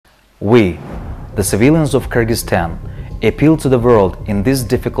We, the civilians of Kyrgyzstan, appeal to the world in this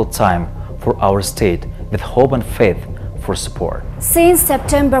difficult time for our state with hope and faith for support. Since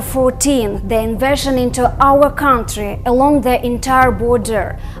September 14, the invasion into our country along the entire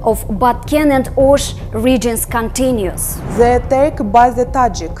border of Batken and Osh regions continues. The attack by the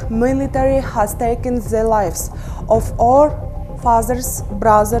Tajik military has taken the lives of our fathers,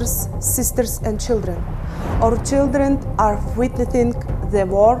 brothers, sisters and children. Our children are witnessing the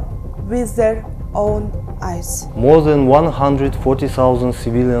war with their own eyes. More than 140,000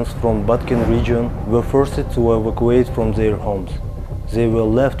 civilians from Batken region were forced to evacuate from their homes. They were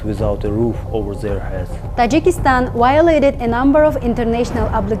left without a roof over their heads. Tajikistan violated a number of international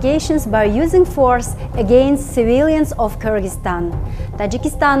obligations by using force against civilians of Kyrgyzstan.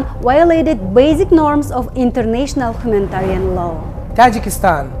 Tajikistan violated basic norms of international humanitarian law.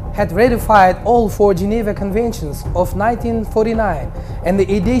 Tajikistan had ratified all four Geneva Conventions of 1949 and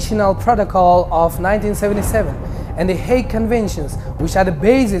the additional protocol of 1977 and the Hague Conventions, which are the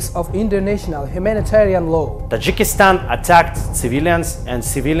basis of international humanitarian law. Tajikistan attacked civilians and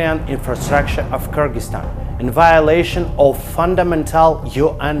civilian infrastructure of Kyrgyzstan in violation of fundamental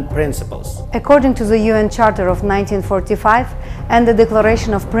UN principles. According to the UN Charter of 1945 and the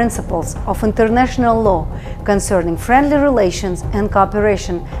Declaration of Principles of International Law concerning friendly relations and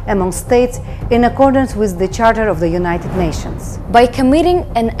cooperation among states in accordance with the Charter of the United Nations. By committing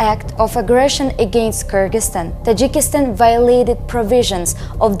an act of aggression against Kyrgyzstan, Tajikistan violated provisions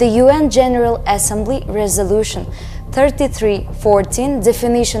of the UN General Assembly Resolution 3314,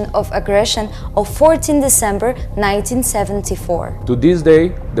 definition of aggression of 14 December 1974. To this day,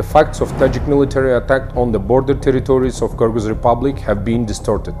 the facts of Tajik military attack on the border territories of Kyrgyz Republic have been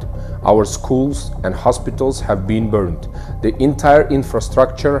distorted. Our schools and hospitals have been burned. The entire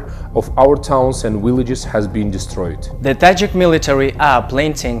infrastructure of our towns and villages has been destroyed. The Tajik military are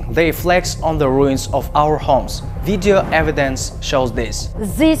planting their flags on the ruins of our homes. Video evidence shows this.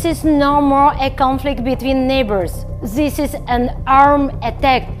 This is no more a conflict between neighbors. This is an armed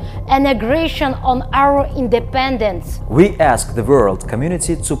attack, an aggression on our independence. We ask the world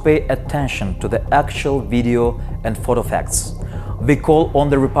community to pay attention to the actual video and photo facts. We call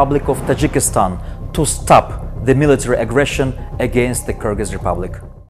on the Republic of Tajikistan to stop the military aggression against the Kyrgyz Republic.